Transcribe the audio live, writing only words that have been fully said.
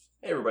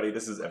Hey everybody,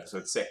 this is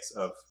episode 6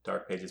 of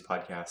Dark Pages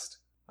Podcast.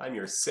 I'm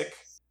your sick,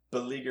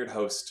 beleaguered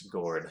host,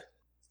 Gord.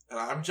 And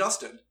I'm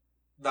Justin.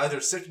 Neither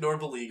sick nor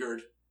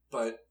beleaguered,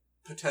 but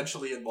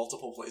potentially in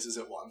multiple places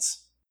at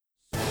once.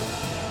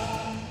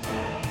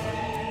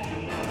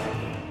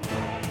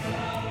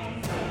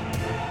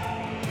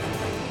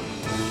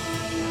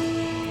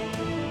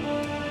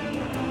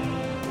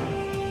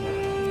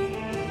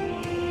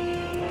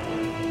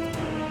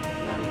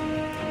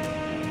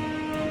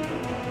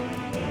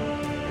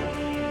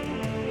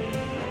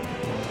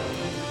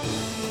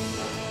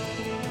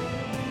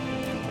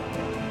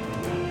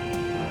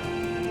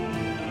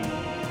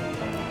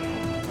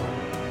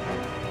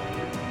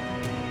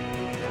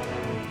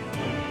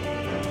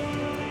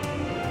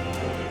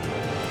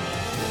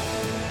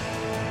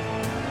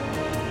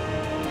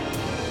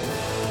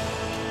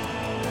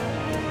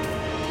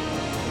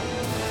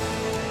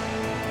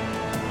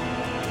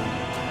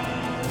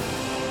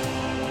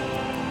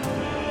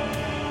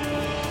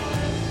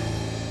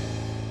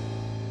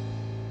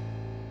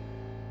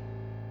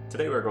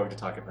 Today we're going to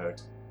talk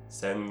about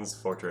Sen's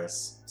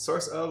Fortress,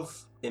 source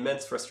of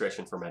immense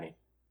frustration for many.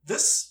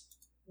 This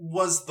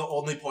was the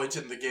only point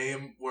in the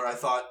game where I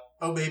thought,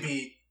 oh,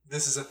 maybe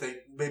this is a thing.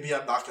 Maybe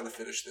I'm not going to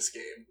finish this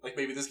game. Like,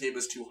 maybe this game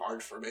is too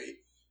hard for me.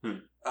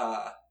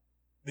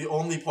 The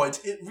only point,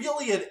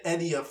 really in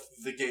any of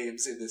the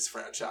games in this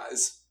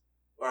franchise,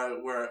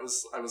 where I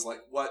was like,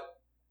 what?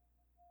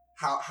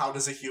 How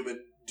does a human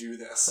do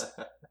this?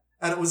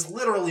 And it was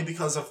literally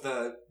because of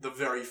the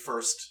very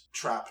first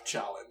trap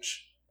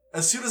challenge.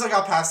 As soon as I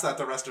got past that,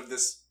 the rest of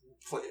this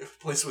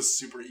place was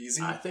super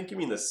easy. I think you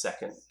mean the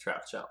second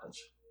trap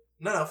challenge.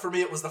 No, for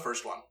me it was the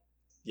first one.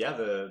 Yeah,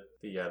 the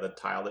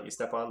tile that you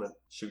step on that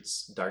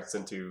shoots darts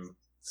into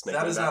snake.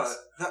 That is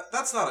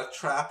that's not a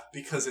trap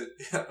because it.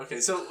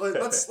 Okay, so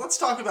let's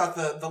talk about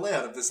the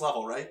layout of this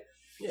level, right?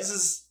 Yeah. This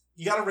is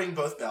you got to ring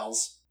both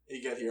bells.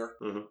 You get here.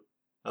 Mm-hmm.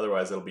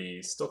 Otherwise, it'll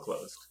be still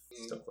closed.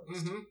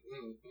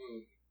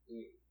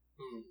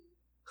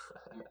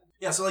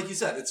 Yeah, so like you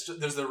said,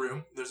 there's the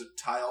room, there's a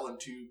tile, and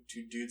two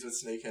dudes with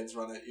snake heads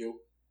run at you.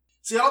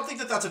 See, I don't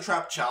think that's a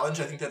trap challenge.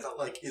 I think that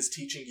like is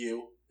teaching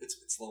you.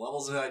 It's the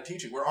levels that I'm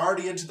teaching. We're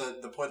already into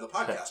the point of the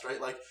podcast,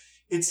 right? Like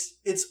it's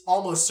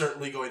almost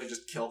certainly going to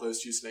just kill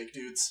those two snake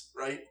dudes,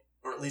 right?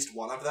 Or at least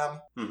one of them.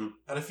 Mm-hmm.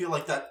 And I feel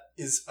like that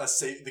is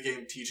the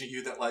game teaching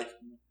you that like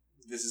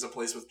this is a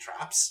place with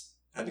traps.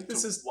 I think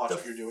this is watch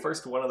what you're doing.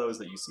 First one of those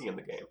that you see in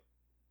the game.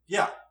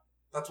 Yeah,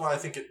 that's why I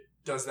think it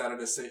does that in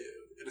a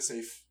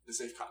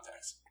safe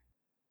context.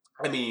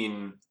 I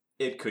mean,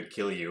 it could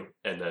kill you,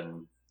 and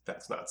then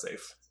that's not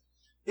safe.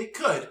 It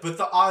could, but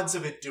the odds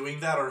of it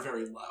doing that are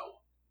very low.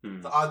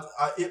 Hmm. The odds,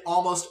 it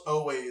almost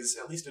always,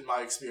 at least in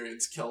my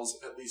experience, kills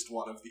at least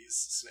one of these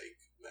snake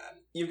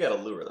men. You've got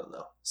to lure them,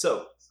 though. So,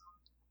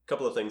 a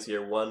couple of things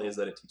here. One is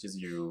that it teaches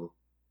you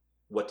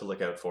what to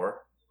look out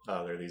for.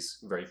 There are these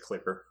very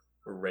clear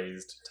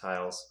raised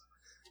tiles.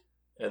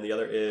 And the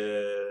other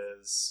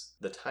is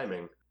the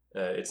timing.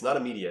 It's not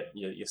immediate.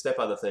 You step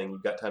on the thing,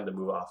 you've got time to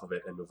move off of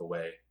it and move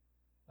away.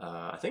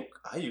 I think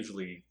I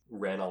usually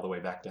ran all the way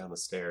back down the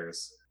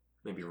stairs,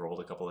 maybe rolled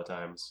a couple of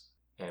times,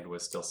 and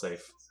was still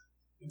safe.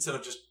 Instead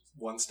of just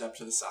one step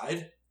to the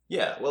side?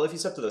 Yeah, well, if you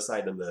step to the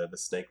side, then the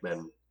snake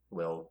men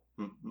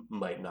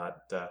might not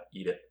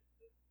eat it.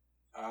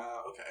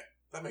 Okay.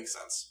 That makes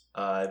sense.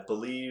 I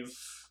believe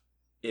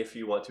if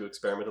you want to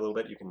experiment a little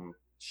bit, you can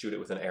shoot it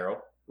with an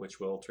arrow, which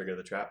will trigger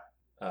the trap,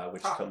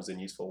 which comes in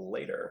useful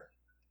later.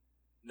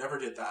 Never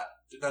did that.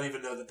 Did not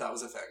even know that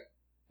was a thing.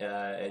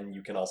 And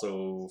you can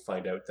also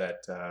find out that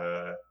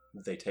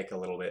they take a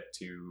little bit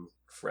to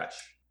fresh.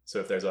 So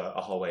if there's a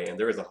hallway, and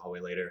there is a hallway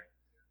later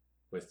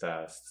with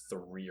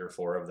 3 or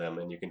 4 of them,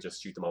 and you can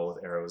just shoot them all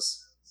with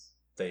arrows,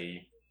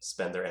 they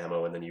spend their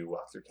ammo, and then you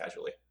walk through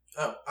casually.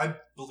 Oh, I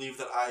believe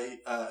that I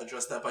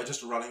addressed that by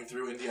just running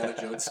through Indiana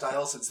Jones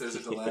style, since there's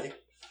a delay.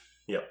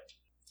 Yep.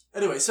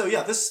 Anyway, so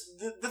yeah,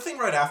 the thing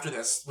right after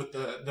this, with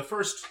the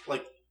first,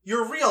 like,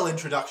 your real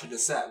introduction to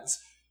Sens,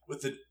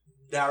 with the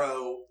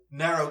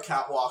narrow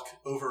catwalk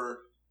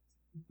over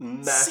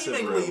Massive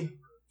seemingly room.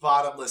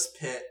 Bottomless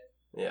pit,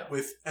 Yeah.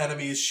 with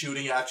enemies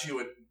shooting at you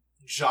and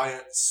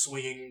giant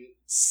swinging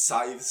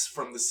scythes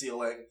from the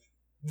ceiling.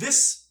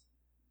 This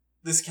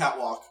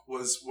catwalk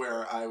was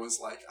where I was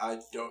like,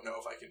 I don't know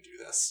if I can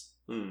do this.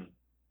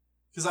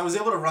 Because I was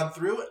able to run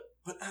through it,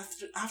 but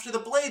after the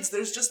blades,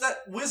 there's just that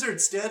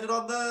wizard standing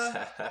on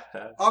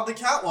the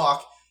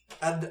catwalk.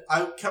 And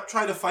I kept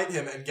trying to fight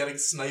him and getting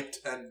sniped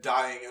and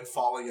dying and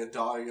falling and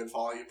dying and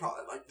falling. And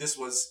probably, like, this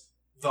was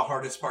the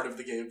hardest part of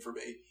the game for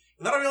me.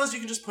 And then I realized you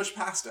can just push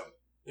past him.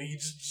 You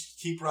just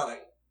keep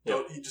running.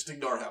 Yep. You just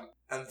ignore him.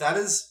 And that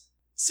is,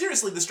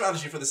 seriously, the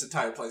strategy for this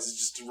entire place is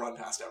just to run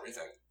past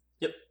everything.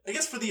 Yep. I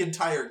guess for the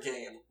entire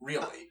game,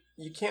 really.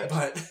 You can't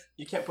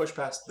push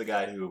past the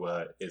guy who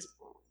is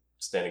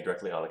standing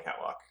directly on the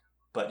catwalk,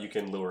 but you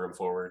can lure him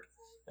forward.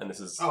 And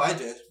this is I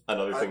did.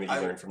 Another thing that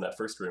you learned from that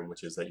first room,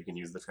 which is that you can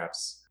use the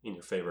traps in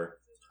your favor.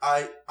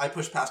 I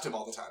push past him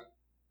all the time.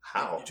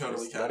 How? You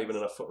totally There's can. not even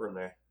enough footroom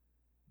there.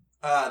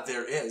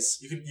 There is.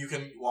 You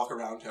can walk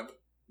around him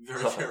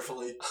very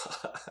carefully.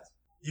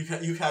 You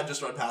can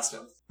just run past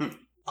him.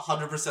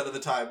 100% of the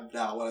time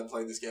now when I'm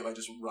playing this game, I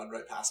just run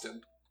right past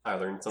him. I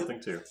learned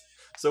something too.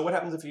 So what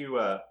happens if you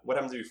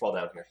fall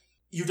down here?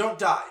 You don't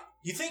die.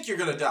 You think you're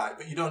gonna die,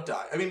 but you don't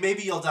die. I mean,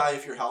 maybe you'll die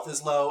if your health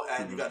is low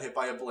and you got hit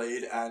by a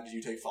blade and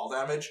you take fall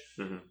damage.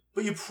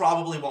 But you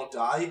probably won't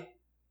die.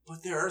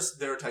 But there are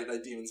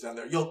Titanite demons down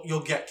there.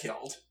 You'll get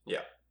killed.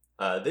 Yeah.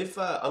 They've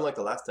unlike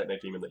the last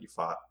Titanite demon that you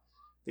fought,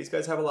 these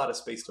guys have a lot of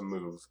space to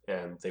move,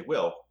 and they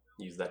will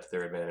use that to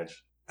their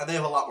advantage. And they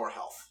have a lot more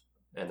health.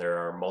 And there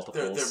are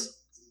multiples. They're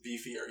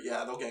beefier.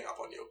 Yeah, they'll gang up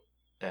on you.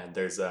 And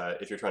there's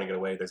if you're trying to get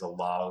away, there's a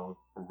long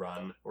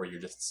run where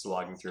you're just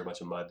slogging through a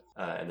bunch of mud,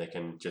 and they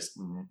can just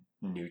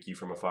nuke you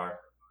from afar.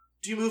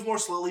 Do you move more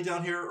slowly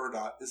down here or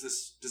not? Does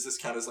this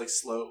count as like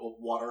slow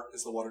water?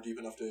 Is the water deep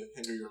enough to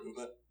hinder your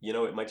movement? You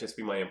know, it might just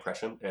be my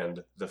impression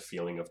and the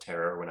feeling of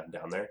terror when I'm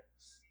down there.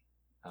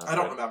 I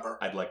don't remember.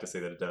 I'd like to say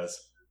that it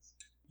does.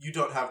 You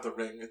don't have the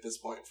ring at this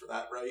point for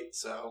that, right?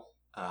 So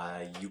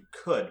you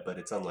could, but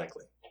it's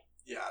unlikely.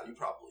 Yeah, you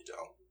probably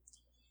don't.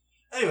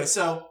 Anyway,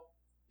 so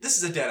this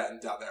is a dead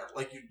end down there.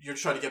 Like you're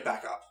trying to get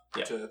back up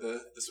to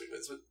the swing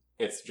bits.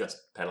 It's just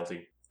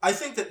penalty. I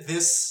think that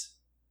this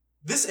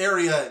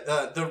area,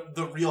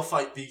 the real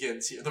fight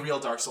begins here. The real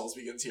Dark Souls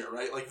begins here,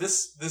 right? Like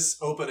this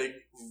opening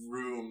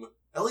room,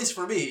 at least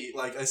for me,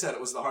 like I said,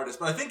 it was the hardest.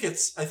 But I think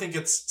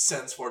it's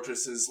Sen's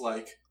Fortress's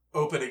like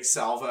opening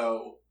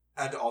salvo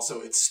and also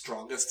its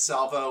strongest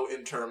salvo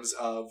in terms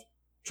of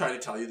trying to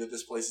tell you that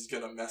this place is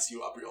gonna mess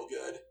you up real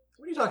good.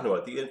 What are you talking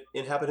about? The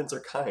inhabitants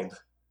are kind.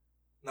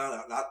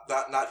 No,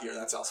 not here.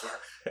 That's elsewhere.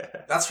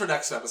 That's for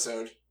next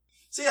episode.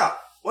 So yeah,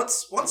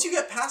 once you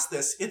get past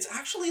this, it's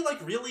actually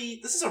like really.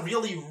 This is a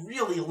really,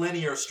 really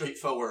linear,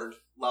 straightforward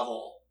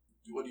level.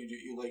 What do?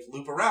 You like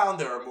loop around.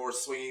 There are more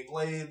swinging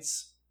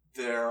blades.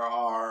 There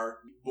are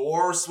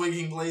more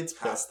swinging blades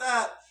past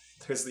that.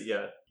 There's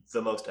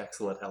the most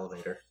excellent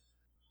elevator.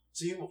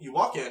 So you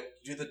walk in,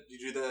 you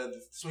do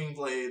the swinging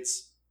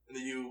blades, and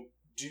then you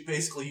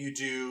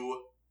do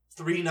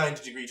 3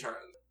 90-degree turns.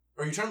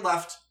 Or you turn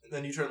left, and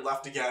then you turn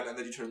left again, and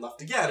then you turn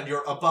left again, and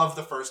you're above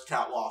the first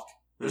catwalk.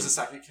 There's a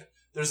second.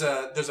 There's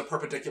a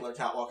perpendicular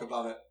catwalk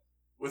above it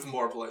with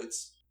more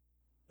blades,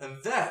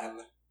 and then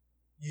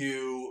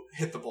you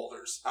hit the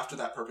boulders after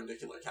that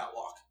perpendicular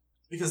catwalk.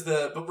 Because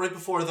but right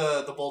before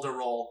the boulder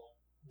roll,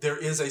 there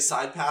is a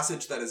side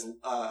passage that is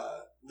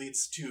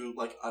leads to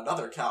like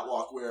another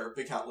catwalk where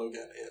Big Cat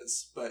Logan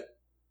is, but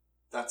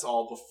that's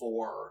all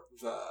before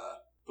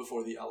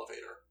the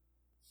elevator.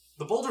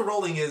 The boulder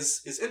rolling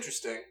is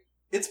interesting.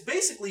 It's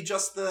basically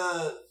just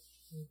the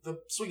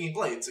swinging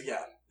blades again.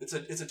 It's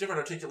a different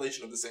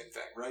articulation of the same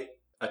thing, right?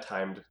 A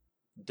timed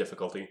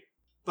difficulty.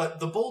 But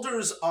the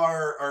boulders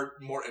are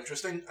more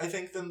interesting, I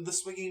think, than the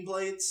swinging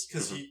blades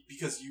because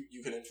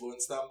you can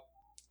influence them.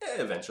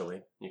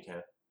 Eventually, you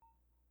can.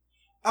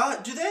 Are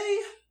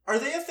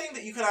they a thing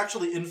that you can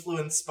actually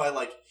influence by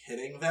like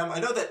hitting them? I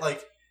know that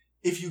like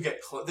if you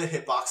get the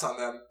hitbox on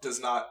them does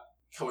not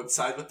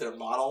coincide with their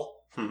model.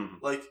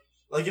 Like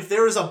if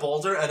there is a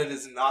boulder and it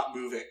is not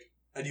moving,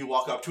 and you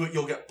walk up to it,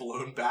 you'll get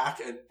blown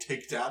back and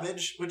take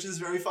damage, which is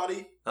very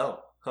funny. Oh,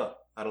 huh.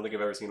 I don't think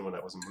I've ever seen one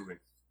that wasn't moving.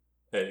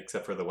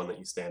 Except for the one that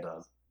you stand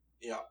on.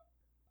 Yeah.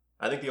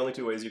 I think the only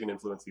two ways you can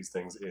influence these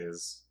things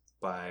is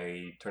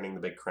by turning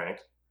the big crank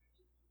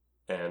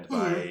and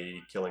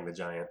by killing the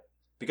giant.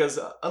 Because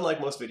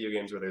unlike most video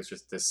games where there's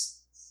just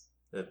this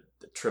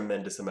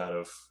tremendous amount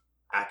of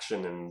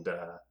action and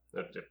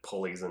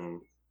pulleys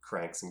and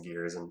cranks and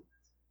gears and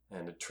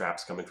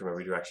traps coming from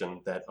every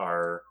direction that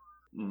are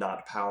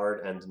not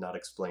powered and not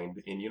explained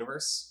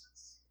in-universe.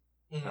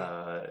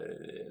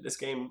 This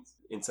game,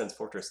 in Sen's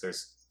Fortress,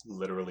 there's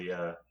literally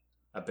a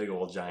big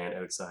old giant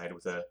outside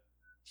with a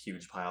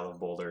huge pile of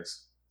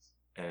boulders,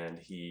 and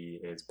he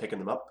is picking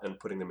them up and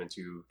dropping them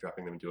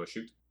into a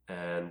chute.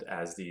 And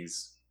as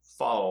these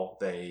fall,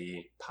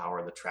 they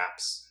power the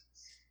traps,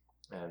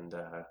 and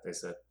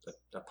there's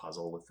a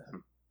puzzle with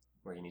them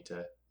where you need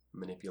to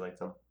manipulate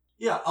them.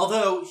 Yeah,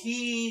 although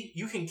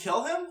you can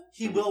kill him,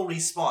 he will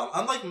respawn.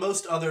 Unlike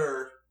most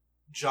other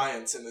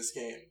giants in this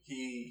game,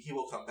 he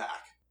will come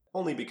back.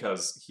 Only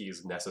because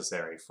he's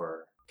necessary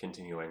for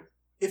continuing.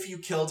 If you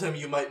killed him,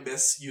 you might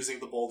miss using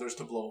the boulders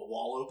to blow a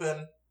wall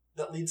open.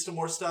 That leads to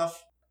more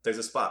stuff. There's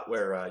a spot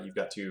where you've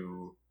got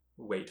to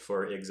wait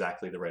for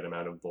exactly the right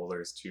amount of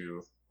boulders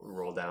to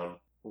roll down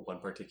one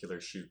particular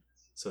chute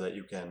so that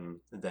you can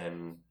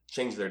then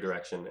change their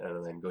direction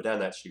and then go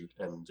down that chute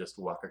and just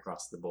walk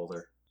across the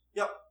boulder.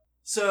 Yep.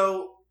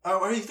 So,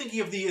 are you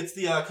thinking of it's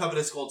the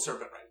Covetous Gold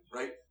Serpent Ring,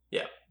 right?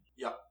 Yeah.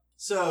 Yep.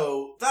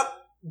 So, that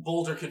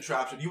boulder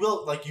contraption,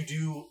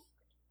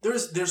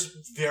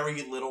 there's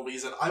very little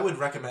reason I would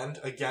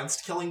recommend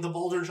against killing the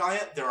boulder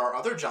giant. There are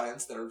other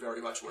giants that are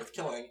very much worth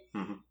killing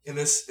in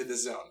this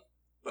zone,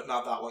 but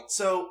not that one.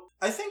 So,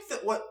 I think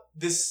that what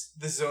this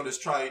zone is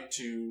trying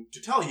to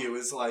tell you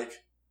is like,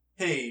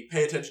 hey,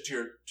 pay attention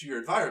to your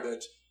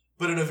environment,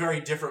 but in a very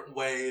different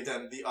way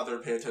than the other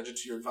pay attention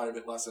to your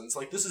environment lessons.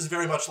 Like, this is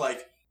very much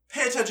like,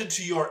 pay attention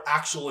to your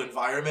actual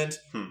environment,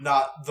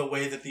 not the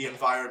way that the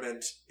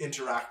environment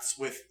interacts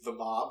with the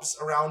mobs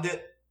around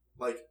it.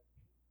 Like,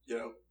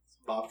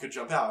 mob could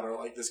jump out, or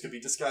like this could be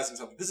disguising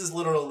something. This is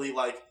literally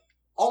like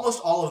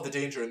almost all of the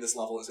danger in this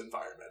level is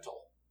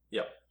environmental.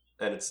 Yep,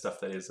 and it's stuff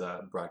that is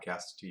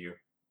broadcast to you.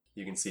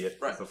 You can see it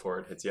before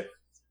it hits you.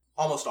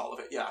 Almost all of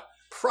it, yeah.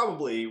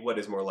 Probably what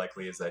is more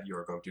likely is that you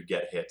are going to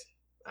get hit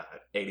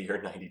 80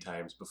 or 90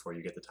 times before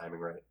you get the timing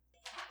right.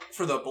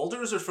 For the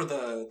boulders or for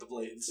the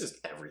blades? Just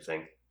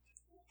everything.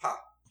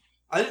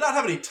 I did not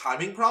have any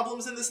timing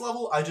problems in this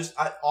level.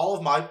 All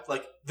of my,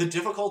 like, the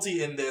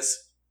difficulty in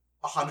this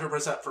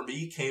 100% for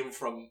me came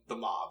from the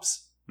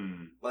mobs.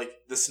 Like,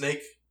 the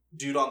snake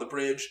dude on the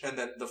bridge, and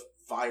then the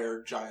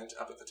fire giant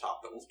up at the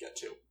top that we'll get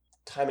to.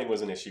 Timing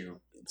was an issue,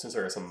 since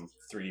there are some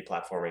 3D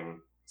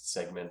platforming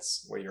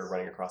segments where you're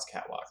running across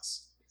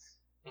catwalks.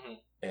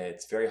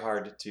 It's very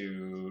hard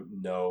to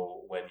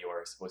know when you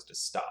are supposed to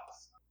stop.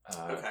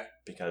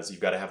 Because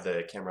you've got to have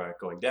the camera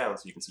going down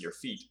so you can see your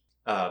feet.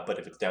 But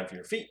if it's down for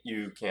your feet,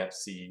 you can't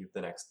see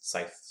the next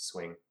scythe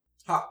swing.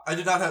 I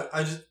did not have...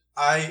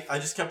 I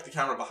just kept the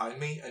camera behind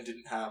me and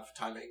didn't have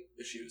timing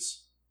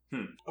issues.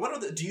 I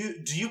wonder, do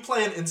you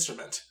play an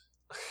instrument?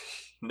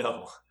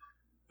 No.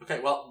 Okay,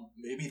 well,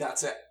 maybe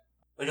that's it.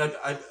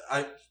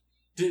 Like,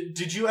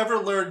 did you ever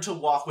learn to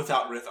walk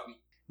without rhythm?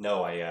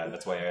 No,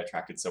 that's why I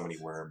attracted so many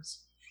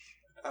worms.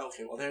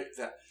 Okay, well,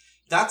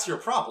 that's your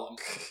problem.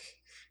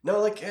 No,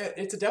 like,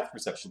 it's a depth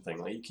perception thing.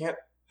 Like, you can't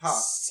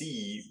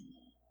see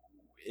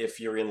if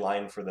you're in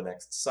line for the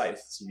next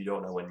scythe, so you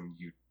don't know when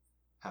you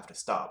have to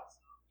stop.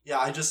 Yeah,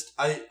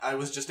 I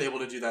was just able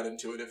to do that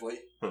intuitively.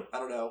 I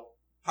don't know.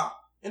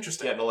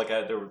 Interesting. Yeah, no, like,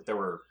 there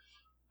were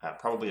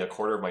probably a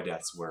quarter of my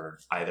deaths were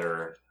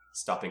either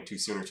stopping too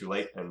soon or too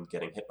late and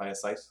getting hit by a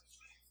scythe.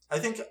 I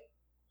don't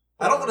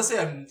want to say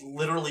I've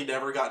literally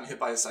never gotten hit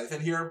by a scythe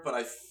in here,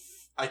 but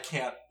I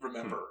can't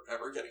remember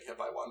ever getting hit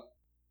by one.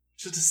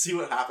 Just to see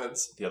what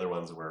happens. The other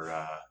ones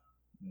were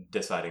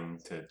deciding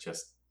to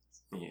just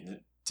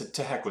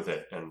to heck with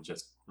it and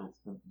just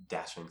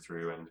dashing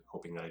through and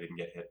hoping that I didn't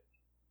get hit.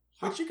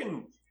 Which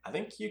I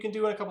think you can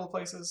do in a couple of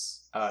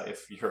places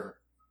if you're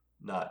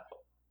not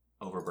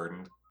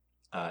overburdened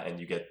and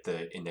you get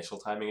the initial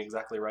timing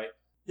exactly right.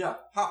 Yeah,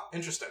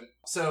 interesting.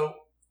 So,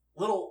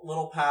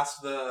 little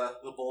past the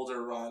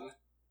boulder run,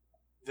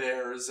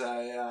 there's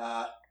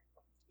a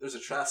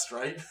chest,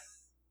 right?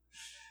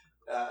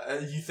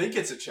 You think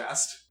it's a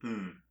chest,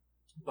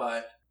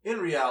 but in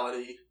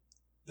reality,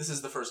 this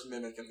is the first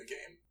mimic in the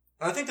game.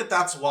 And I think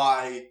that's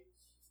why,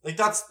 like,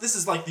 this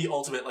is like the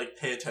ultimate, like,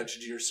 pay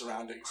attention to your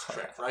surroundings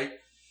trick, right?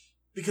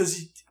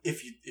 Because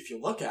if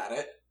you look at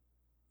it,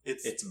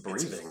 it's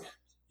breathing.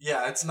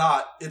 It's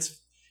not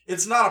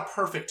a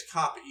perfect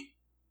copy.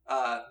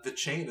 The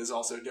chain is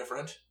also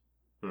different.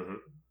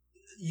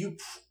 You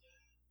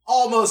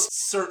almost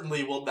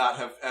certainly will not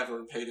have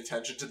ever paid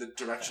attention to the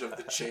direction of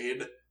the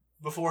chain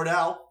before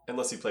now.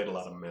 Unless you played a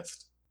lot of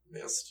Myst.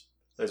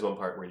 There's one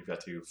part where you've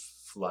got to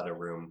flood a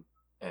room,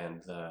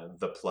 and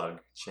the plug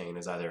chain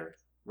is either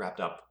wrapped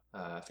up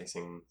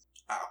facing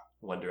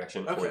one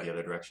direction or the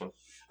other direction.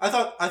 I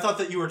thought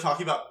that you were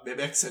talking about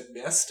mimics in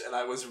Myst, and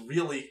I was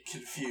really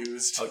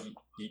confused. Oh,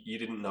 you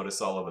didn't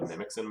notice all of the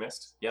mimics in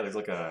Myst? Yeah, there's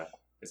like a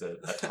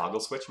toggle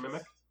switch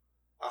mimic.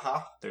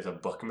 There's a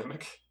book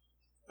mimic.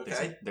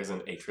 Okay. There's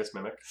an Atris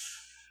mimic.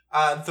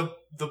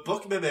 The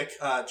book mimic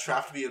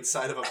trapped me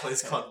inside of a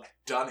place called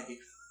Dunny.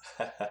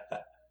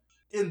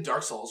 In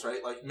Dark Souls,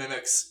 right? Like,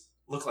 mimics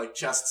look like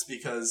chests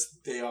because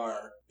they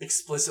are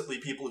explicitly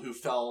people who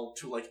fell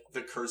to, like,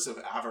 the curse of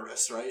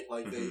avarice, right?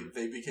 Like,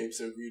 they became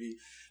so greedy.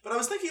 But I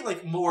was thinking,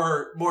 like,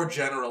 more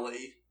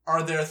generally,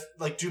 are there,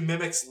 like, do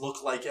mimics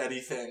look like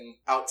anything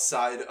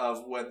outside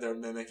of when they're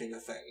mimicking a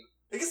thing?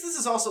 I guess this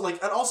is also,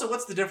 like, and also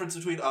what's the difference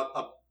between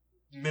a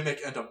mimic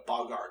and a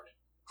boggart?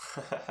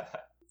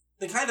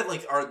 They kind of,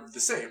 like, are the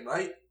same,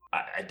 right?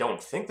 I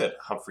don't think that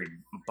Humphrey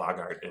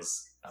Bogart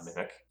is a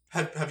mimic.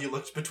 Have you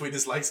looked between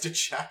his legs to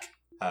check?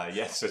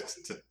 Yes,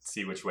 to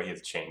see which way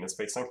his chain is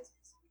facing.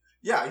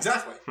 Yeah,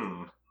 exactly.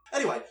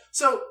 Anyway,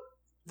 so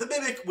the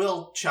mimic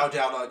will chow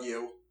down on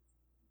you.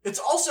 It's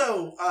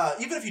also,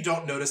 even if you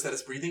don't notice that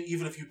it's breathing,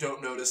 even if you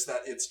don't notice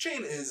that its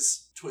chain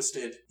is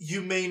twisted,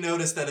 you may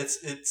notice that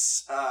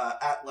it's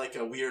at, like,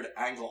 a weird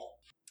angle.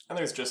 And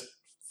there's just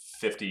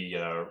 50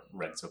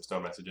 red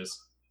soapstone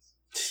messages.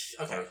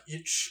 Okay,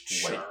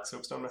 sure. White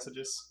soapstone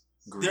messages?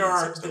 Green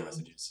soapstone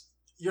messages.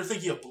 You're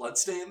thinking of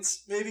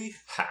bloodstains, maybe?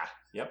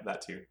 Yep,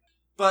 that too.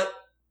 But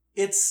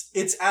it's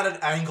at an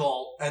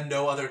angle, and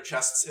no other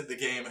chests in the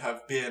game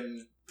have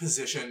been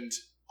positioned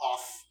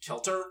off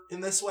kilter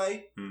in this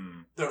way.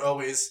 They're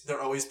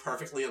always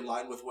perfectly in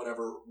line with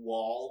whatever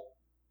wall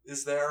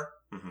is there.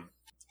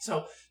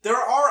 So there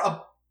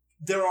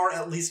are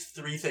at least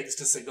 3 things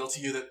to signal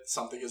to you that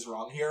something is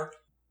wrong here,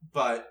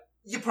 but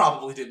you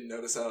probably didn't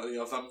notice any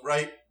of them,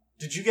 right?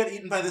 Did you get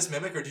eaten by this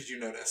mimic, or did you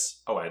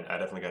notice? Oh, I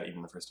definitely got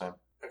eaten the first time.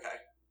 Okay,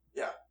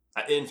 yeah.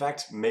 In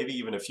fact, maybe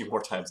even a few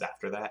more times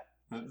after that.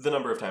 The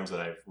number of times that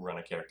I've run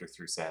a character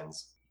through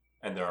Sans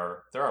And there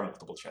are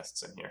multiple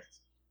chests in here.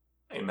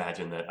 I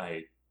imagine that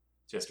I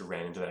just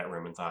ran into that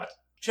room and thought,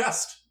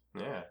 Chest.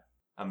 yeah,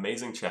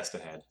 amazing chest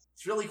ahead.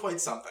 It's really quite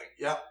something.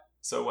 Yeah.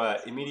 So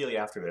immediately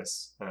after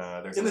this,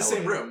 there's In an the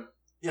same elevator. room.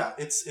 Yeah,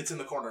 it's in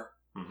the corner.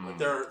 Mhm.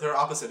 They're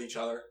opposite each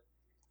other.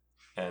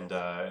 And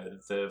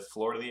the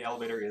floor to the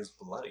elevator is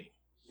bloody.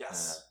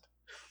 Yes.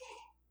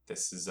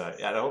 This is I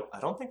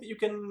don't think that you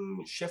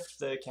can shift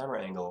the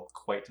camera angle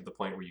quite to the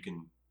point where you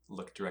can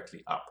look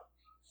directly up.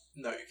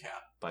 No, you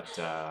can't. But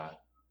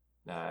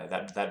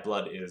that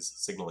blood is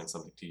signaling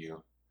something to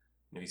you.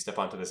 And if you step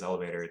onto this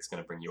elevator, it's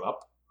going to bring you up,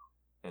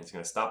 and it's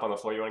going to stop on the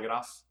floor you want to get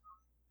off,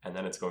 and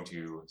then it's going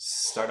to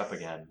start up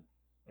again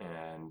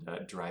and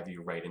drive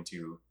you right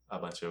into a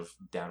bunch of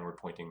downward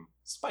pointing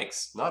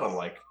spikes, not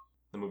unlike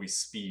the movie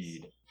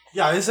Speed.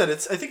 Yeah, I said I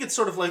think it's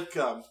sort of like.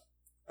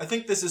 I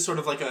think this is sort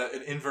of like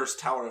an inverse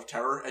Tower of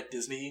Terror at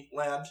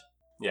Disneyland.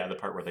 Yeah, the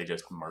part where they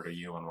just murder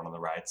you on one of the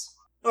rides.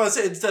 Oh, I'd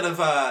say instead of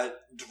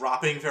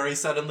dropping very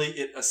suddenly,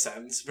 it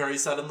ascends very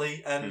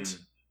suddenly, and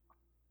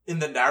in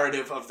the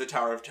narrative of the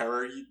Tower of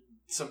Terror,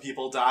 some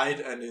people died,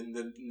 and in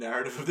the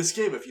narrative of this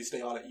game, if you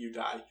stay on it, you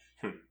die.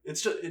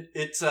 It's just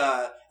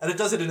and it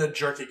does it in a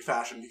jerking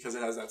fashion because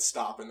it has that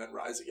stop and then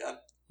rise again.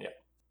 Yeah,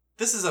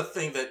 this is a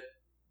thing that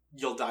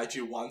you'll die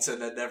to once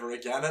and then never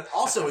again. And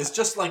also is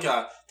just like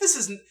I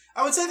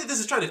would say that this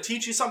is trying to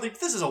teach you something, but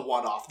this is a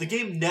one-off. The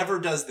game never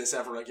does this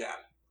ever again.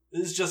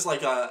 This is just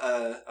like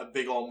a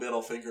big old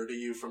middle finger to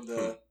you from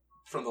the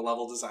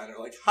level designer.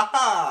 Like,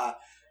 haha,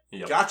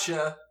 yep.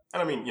 Gotcha.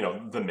 And I mean,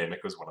 the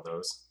Mimic was one of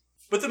those.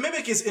 But the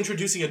Mimic is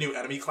introducing a new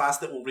enemy class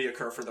that will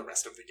reoccur for the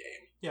rest of the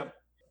game. Yep.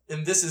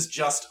 And this is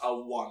just a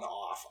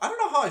one-off. I don't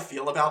know how I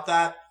feel about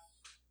that.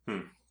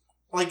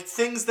 Like,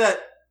 things that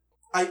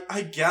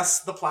I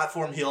guess the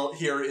platform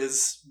here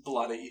is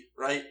bloody,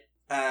 right?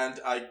 And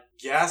I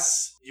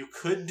guess you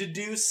could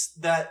deduce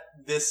that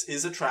this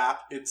is a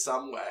trap in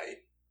some way.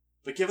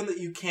 But given that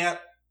you can't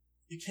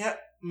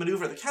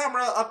maneuver the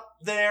camera up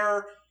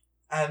there,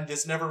 and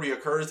this never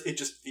reoccurs, it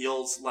just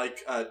feels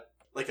like a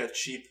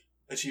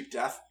cheap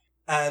death.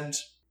 And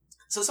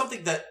so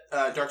something that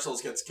Dark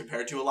Souls gets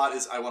compared to a lot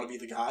is I Want to Be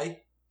the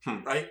Guy,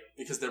 right?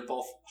 Because they're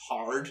both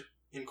hard,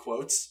 in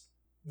quotes.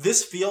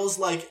 This feels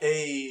like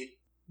a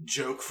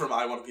joke from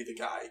I Want to Be the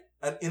Guy.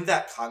 And in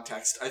that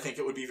context, I think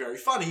it would be very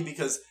funny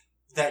because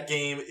that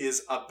game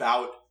is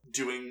about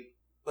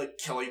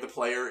killing the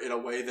player in a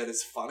way that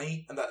is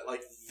funny, and that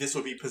this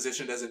would be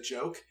positioned as a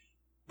joke.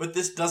 But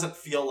this doesn't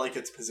feel like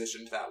it's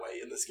positioned that way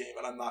in this game,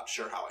 and I'm not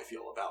sure how I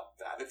feel about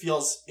that. It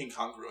feels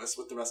incongruous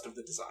with the rest of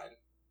the design.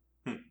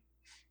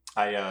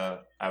 I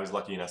was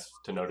lucky enough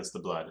to notice the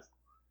blood.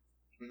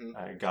 Mm-hmm.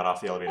 I got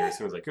off the elevator as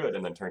soon as I could,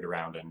 and then turned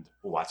around and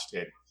watched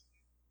it.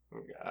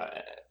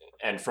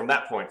 And from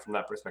that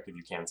perspective,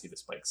 you can see the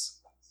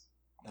spikes.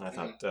 And I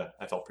thought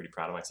I felt pretty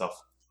proud of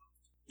myself.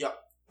 Yeah,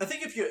 I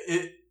think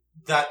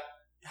that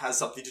has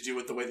something to do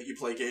with the way that you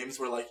play games,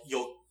 where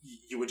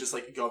you would just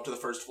go up to the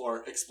first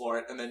floor, explore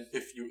it, and then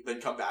if you then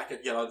come back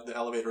and get on the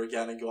elevator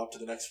again and go up to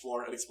the next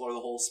floor and explore the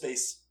whole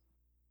space,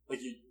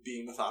 you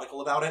being methodical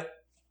about it.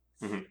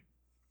 Mm-hmm.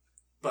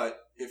 But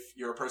if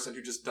you're a person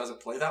who just doesn't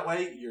play that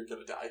way, you're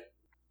gonna die.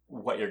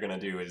 What you're gonna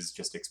do is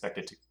just expect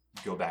it to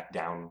go back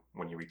down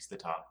when you reach the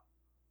top.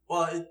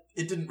 Well,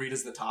 it didn't read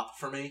as the top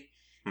for me.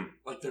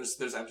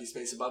 There's empty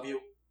space above you.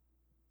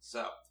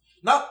 So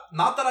not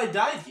that I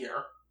died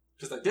here,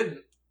 because I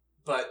didn't,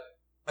 but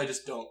I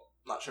just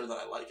not sure that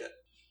I like it.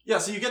 Yeah,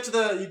 so you get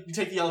to you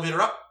take the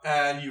elevator up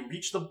and you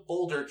reach the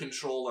boulder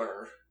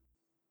controller.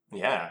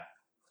 Yeah.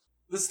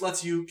 This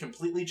lets you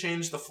completely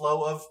change the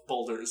flow of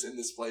boulders in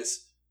this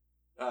place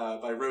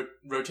by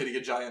rotating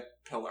a giant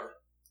pillar.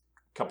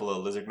 A couple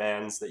of lizard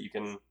mans that you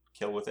can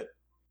kill with it.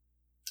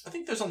 I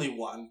think there's only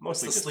one.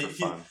 Mostly just for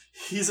fun.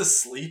 He's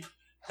asleep,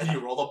 and you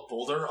roll a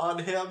boulder on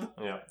him.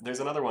 Yeah, there's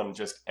another one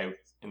just out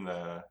in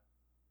the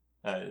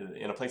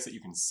in a place that you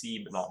can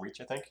see but not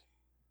reach, I think.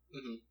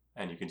 Mm-hmm.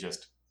 And you can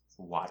just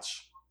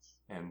watch,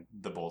 and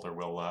the boulder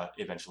will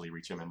eventually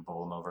reach him and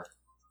bowl him over.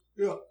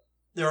 Yeah,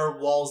 there are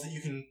walls that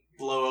you can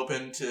blow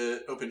open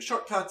to open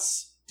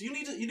shortcuts. You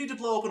need to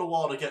blow open a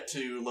wall to get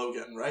to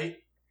Logan, right?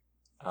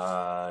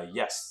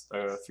 Yes,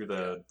 through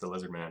the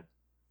lizard man.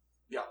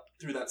 Yeah,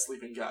 through that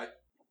sleeping guy.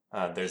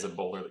 There's a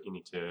boulder that you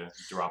need to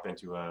drop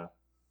into a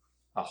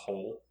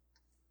hole.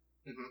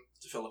 Mm-hmm.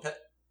 To fill a pit.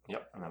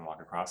 Yep, and then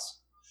walk across.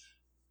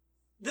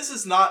 This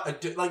is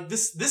not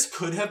this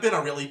could have been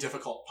a really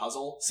difficult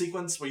puzzle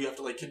sequence where you have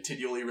to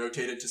continually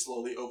rotate it to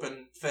slowly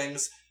open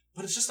things,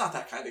 but it's just not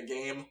that kind of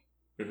game.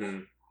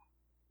 Mm-hmm.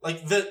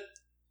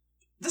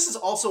 This is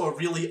also a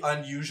really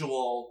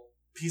unusual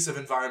piece of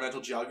environmental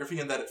geography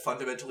in that it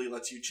fundamentally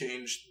lets you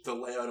change the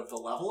layout of the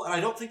level, and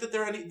I don't think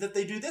that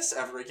they do this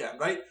ever again,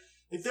 right?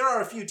 There are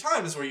a few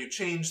times where you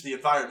change the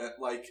environment,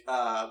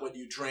 when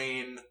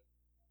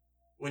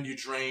you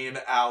drain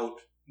out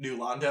New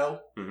Londo.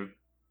 Mm-hmm.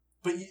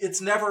 But it's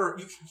never...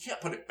 You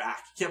can't put it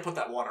back. You can't put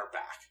that water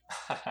back.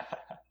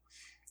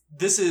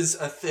 This is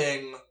a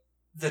thing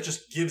that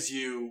just gives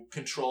you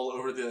control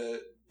over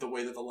the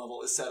way that the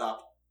level is set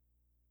up.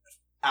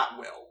 at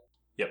will.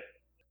 Yep.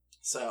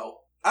 So,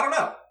 I don't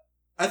know.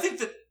 I think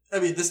that,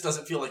 this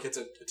doesn't feel like it's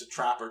a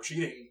trap or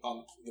cheating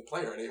on the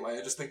player anyway.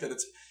 I just think that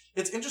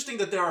it's interesting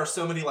that there are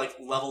so many, like,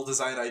 level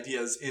design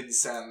ideas in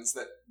Sens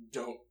that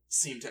don't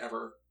seem to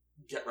ever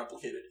get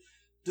replicated.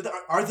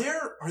 Are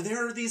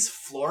there these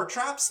floor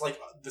traps? Like,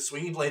 the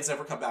swinging blades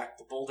never come back,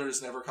 the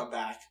boulders never come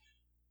back,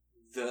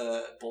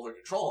 the boulder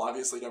control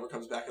obviously never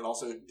comes back, and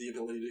also the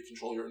ability to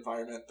control your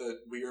environment. The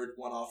weird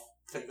one-off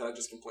thing that I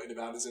just complained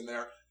about is in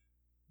there.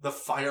 The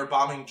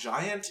firebombing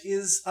giant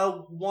is a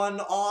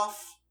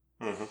one-off.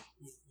 Mm-hmm.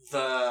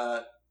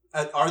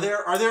 Are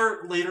there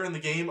later in the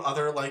game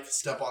other, like,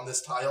 step on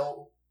this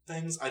tile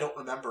things? I don't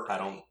remember. I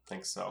don't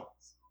think so.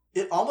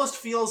 It almost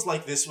feels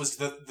like this was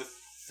the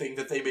thing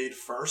that they made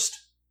first,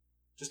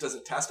 just as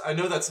a test. I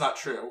know that's not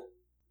true,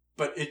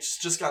 but it's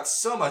just got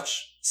so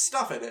much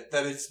stuff in it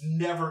that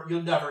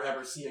you'll never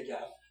ever see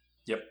again.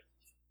 Yep.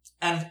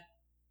 And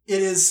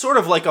it is sort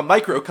of like a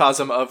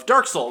microcosm of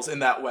Dark Souls in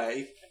that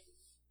way.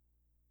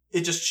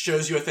 It just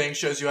shows you a thing,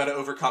 shows you how to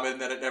overcome it, and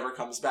then it never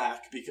comes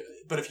back.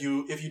 But if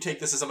you take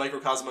this as a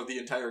microcosm of the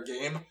entire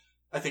game,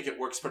 I think it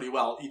works pretty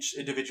well. Each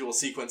individual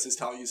sequence is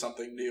telling you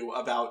something new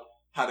about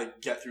how to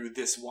get through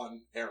this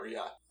one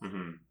area.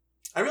 Mm-hmm.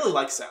 I really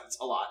like Sens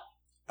a lot.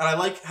 And I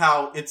like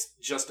how it's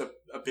just a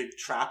big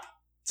trap.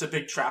 It's a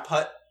big trap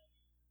hut.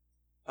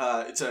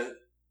 It's a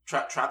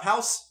trap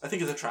house? I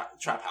think it's a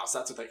trap house.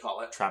 That's what they call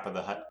it. Trap of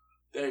the Hut.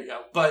 There you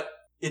go. But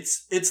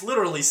it's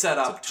literally set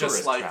up it's a tourist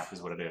just like... trap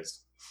is what it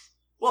is.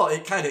 Well,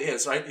 it kind of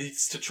is, right?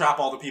 It's to trap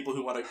all the people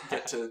who want to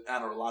get to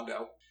Anne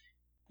Orlando.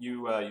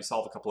 You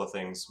solve a couple of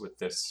things with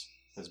this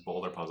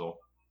boulder puzzle.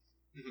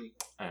 Mm-hmm.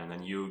 And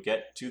then you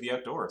get to the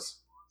outdoors.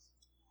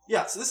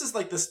 Yeah, so this is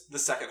like the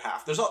second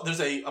half. There's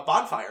a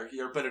bonfire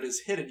here, but it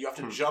is hidden. You have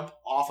to jump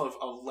off of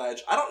a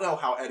ledge. I don't know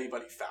how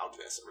anybody found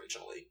this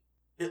originally.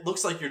 It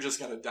looks like you're just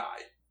going to die.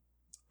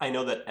 I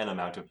know that an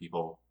amount of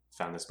people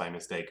found this by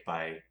mistake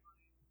by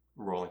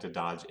rolling to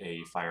dodge a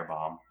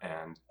firebomb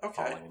and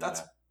falling into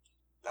that.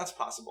 That's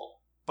possible.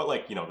 But,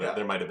 like,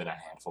 there might have been a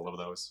handful of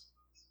those.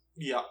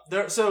 Yeah.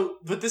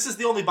 But this is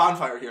the only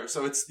bonfire here,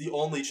 so it's the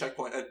only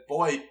checkpoint. And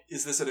boy,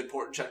 is this an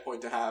important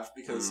checkpoint to have,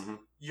 because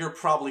you're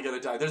probably going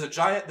to die. There's a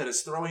giant that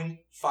is throwing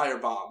fire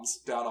bombs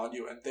down on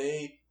you, and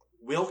they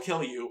will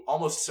kill you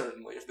almost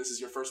certainly. If this is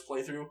your first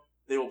playthrough,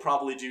 they will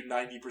probably do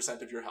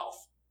 90% of your health.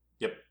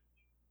 Yep.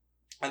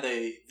 And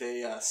they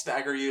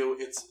stagger you.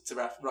 It's a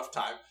rough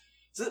time.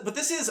 But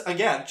this is,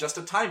 again, just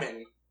a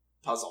timing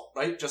puzzle,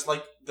 right? Just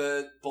like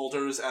the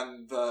boulders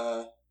and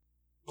the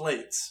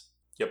blades.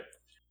 Yep.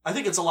 I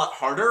think it's a lot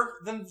harder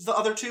than the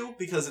other two,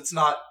 because it's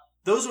not...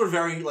 Those were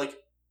very, like,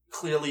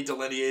 clearly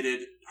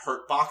delineated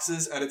hurt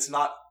boxes, and it's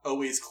not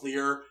always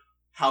clear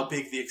how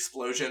big the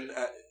explosion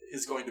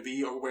is going to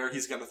be or where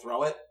he's going to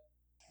throw it.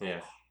 Yeah.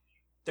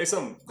 There's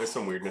some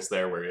weirdness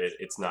there where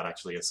it's not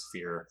actually a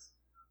sphere.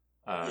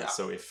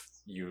 So if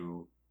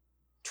you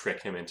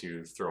trick him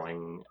into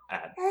throwing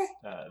at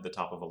the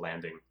top of a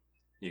landing,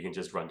 you can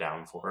just run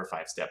down 4 or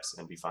 5 steps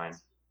and be fine.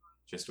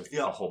 Just with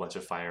a whole bunch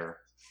of fire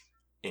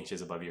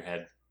inches above your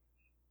head.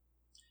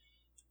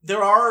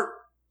 There are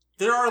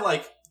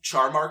like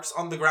char marks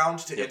on the ground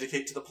to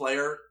indicate to the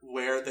player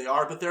where they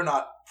are, but they're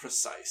not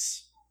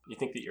precise. You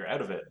think that you're out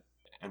of it,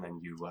 and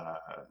then you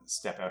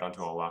step out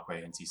onto a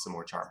walkway and see some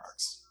more char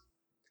marks.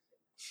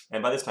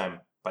 And by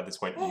this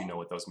point, you know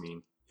what those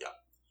mean. Yeah.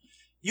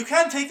 You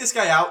can take this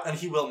guy out, and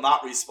he will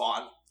not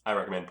respawn. I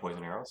recommend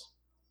poison arrows.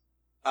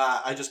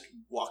 I just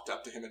walked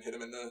up to him and hit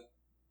him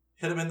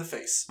in the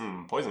face.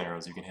 Poison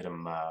arrows, you can hit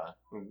him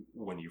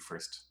when you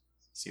first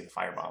see the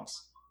fire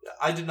bombs.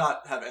 I did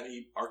not have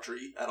any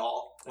archery at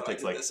all. It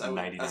takes like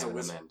 99 of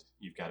them, and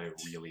you've got to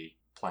really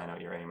plan out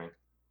your aiming.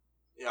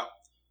 Yeah.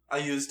 I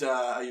used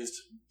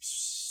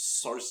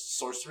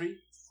sorcery.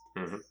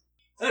 Mm-hmm.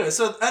 Anyway,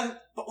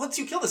 but once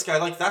you kill this guy,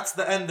 like, that's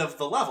the end of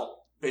the level,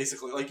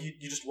 basically. Like, you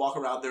just walk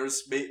around, there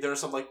are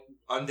some, like,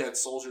 undead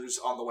soldiers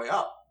on the way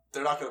up.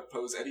 They're not going to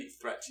pose any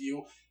threat to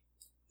you,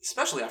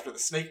 especially after the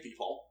snake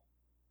people.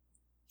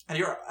 And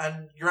you're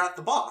at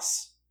the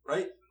boss,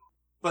 right?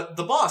 But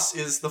the boss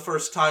is the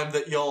first time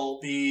that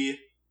you'll be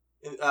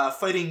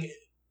fighting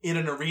in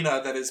an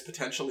arena that is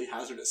potentially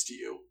hazardous to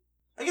you.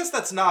 I guess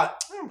that's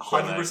not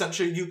 100%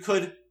 true. You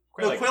could...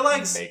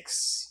 Quelaag's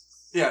makes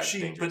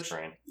dangerous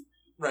terrain.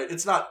 Right,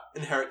 it's not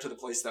inherent to the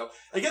place, though.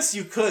 I guess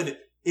you could,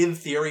 in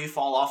theory,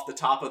 fall off the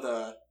top of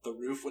the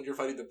roof when you're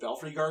fighting the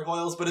Belfry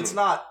gargoyles, but it's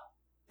not...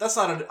 That's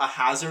not a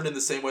hazard in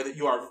the same way that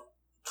you are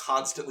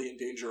constantly in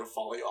danger of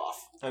falling off.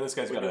 And this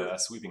guy's got a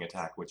sweeping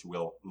attack, which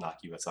will knock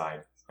you aside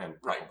and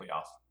probably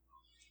off.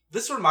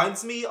 This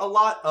reminds me a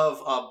lot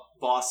of a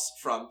boss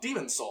from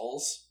Demon's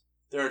Souls.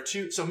 There are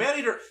two... So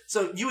Maneater...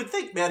 So you would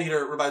think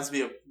Maneater reminds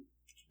me of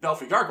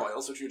Belfry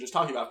gargoyles, which we were just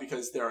talking about,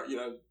 because they're,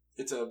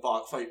 it's a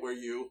boss fight where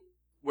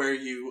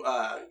you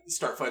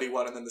start fighting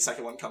one and then the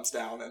second one comes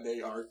down, and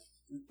they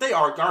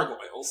are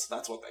gargoyles.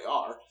 That's what they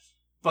are.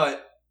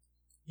 But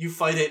you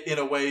fight it in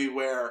a way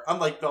where,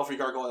 unlike Belfry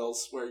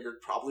gargoyles, where you're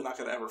probably not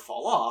going to ever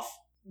fall off,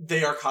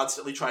 they are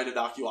constantly trying to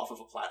knock you off of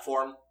a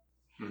platform.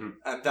 Mhm.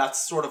 And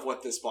that's sort of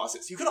what this boss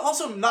is. You can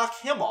also knock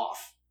him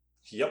off,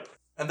 Yep.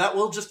 and that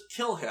will just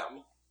kill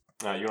him.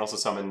 You can also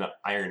summon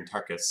Iron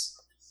Tarkus.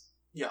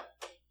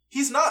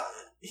 He's not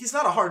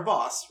a hard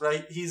boss,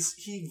 right?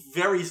 He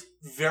very,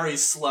 very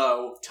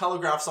slow,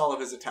 telegraphs all of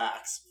his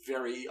attacks,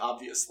 very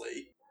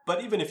obviously.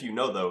 But even if you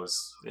know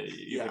those, even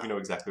Yeah. if you know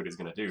exactly what he's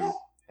going to do,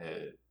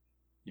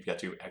 you've got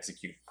to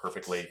execute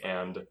perfectly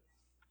and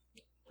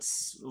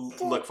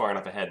look far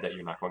enough ahead that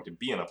you're not going to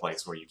be in a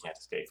place where you can't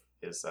escape.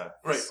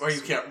 Right, or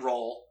you can't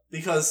roll.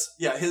 Because,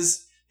 yeah,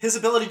 his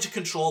ability to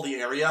control the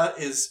area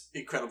is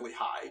incredibly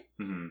high.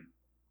 Mm-hmm.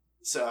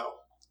 So...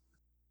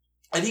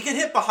 And he can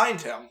hit behind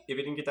him. If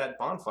you didn't get that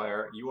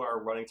bonfire, you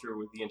are running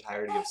through the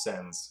entirety of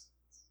Sens.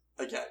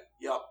 Again,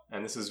 yep.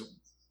 And this is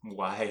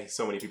why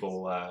so many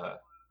people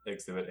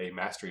exhibit a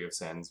mastery of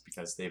Sens,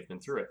 because they've been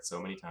through it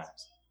so many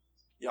times.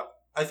 Yep.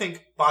 I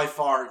think by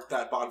far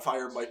that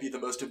bonfire might be the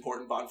most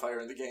important bonfire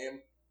in the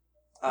game.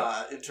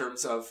 In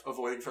terms of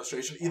avoiding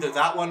frustration. Either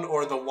that one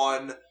or the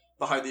one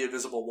behind the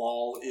invisible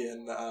wall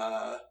in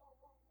Dark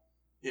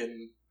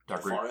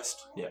the Root.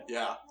 forest. Yeah.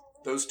 Yeah.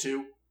 Those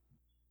two.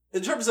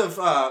 In terms of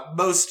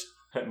most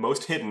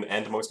hidden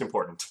and most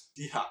important.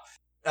 Yeah.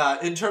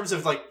 In terms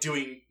of, like,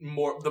 doing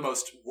the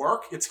most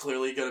work, it's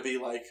clearly going to be,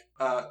 like,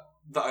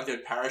 the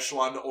Undead Parish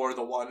one or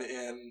the one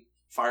in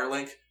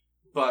Firelink.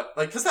 But,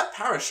 like, because that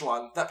Parish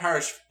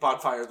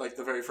bonfire, like,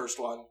 the very first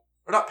one,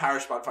 or not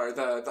Parish bonfire,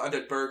 the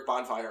Undead Berg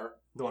bonfire.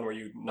 The one where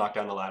you knock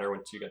down the ladder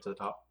once you get to the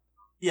top.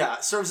 Yeah,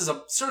 serves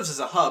as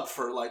a hub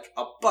for, like,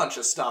 a bunch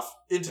of stuff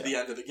into the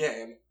end of the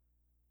game.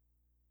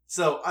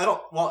 So, I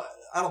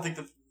don't think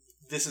that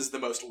this is the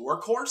most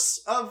workhorse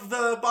of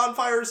the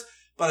bonfires,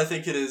 but I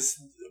think it is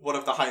one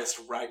of the highest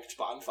ranked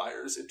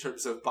bonfires in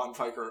terms of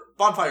bonfire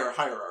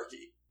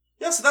hierarchy.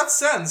 Yeah, so that's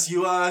Sens.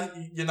 You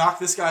knock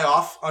this guy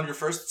off on your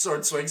first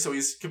sword swing, so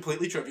he's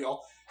completely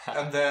trivial,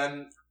 and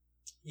then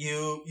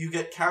you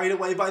get carried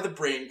away by the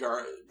brain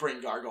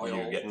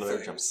gargoyle. You get another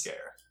things, jump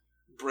scare,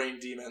 brain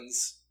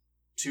demons,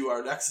 to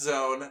our next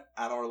zone,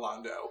 Anna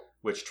Orlando,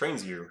 which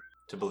trains you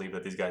to believe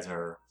that these guys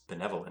are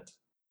benevolent.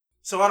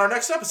 So on our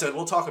next episode,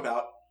 we'll talk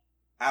about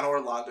Anna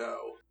Orlando.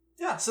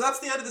 Yeah, so that's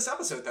the end of this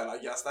episode then, I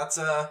guess. That's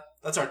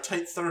our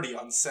tight 30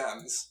 on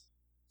Sens.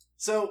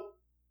 So,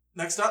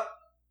 next up,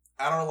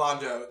 Anna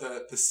Orlando,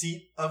 the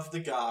seat of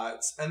the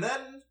gods. And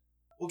then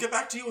we'll get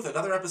back to you with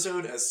another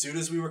episode as soon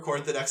as we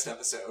record the next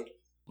episode.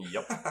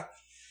 Yep.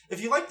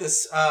 If you like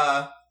this,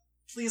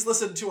 please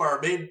listen to our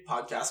main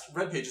podcast,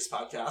 Red Pages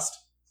Podcast.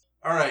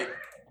 Alright,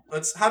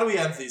 how do we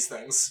end these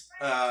things?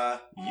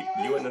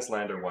 You and this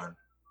lander one.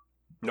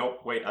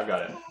 Nope, wait, I've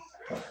got it.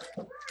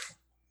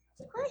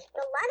 Push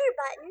the letter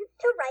button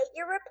to write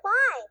your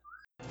reply.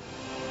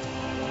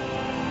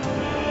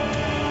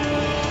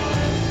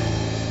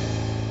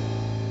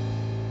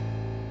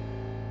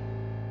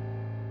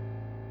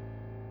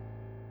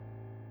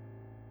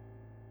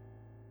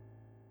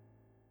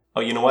 Oh,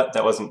 you know what?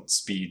 That wasn't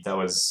Speed. That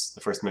was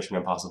the first Mission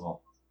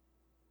Impossible.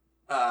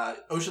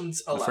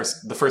 Ocean's 11.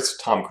 The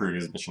first Tom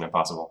Cruise Mission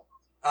Impossible.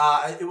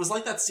 It was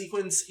like that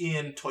sequence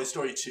in Toy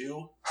Story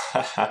 2.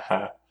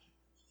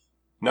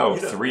 No,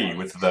 You know 3 what?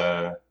 with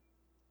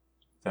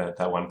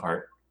that one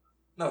part.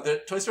 No,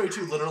 Toy Story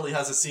 2 literally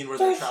has a scene where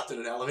they're trapped in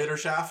an elevator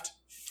shaft,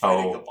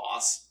 fighting Oh. the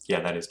boss,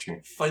 Yeah, that is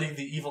true. fighting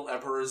the evil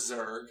Emperor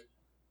Zurg,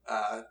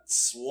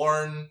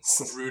 sworn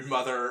brood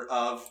mother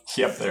of...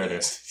 Yep, there it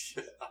is.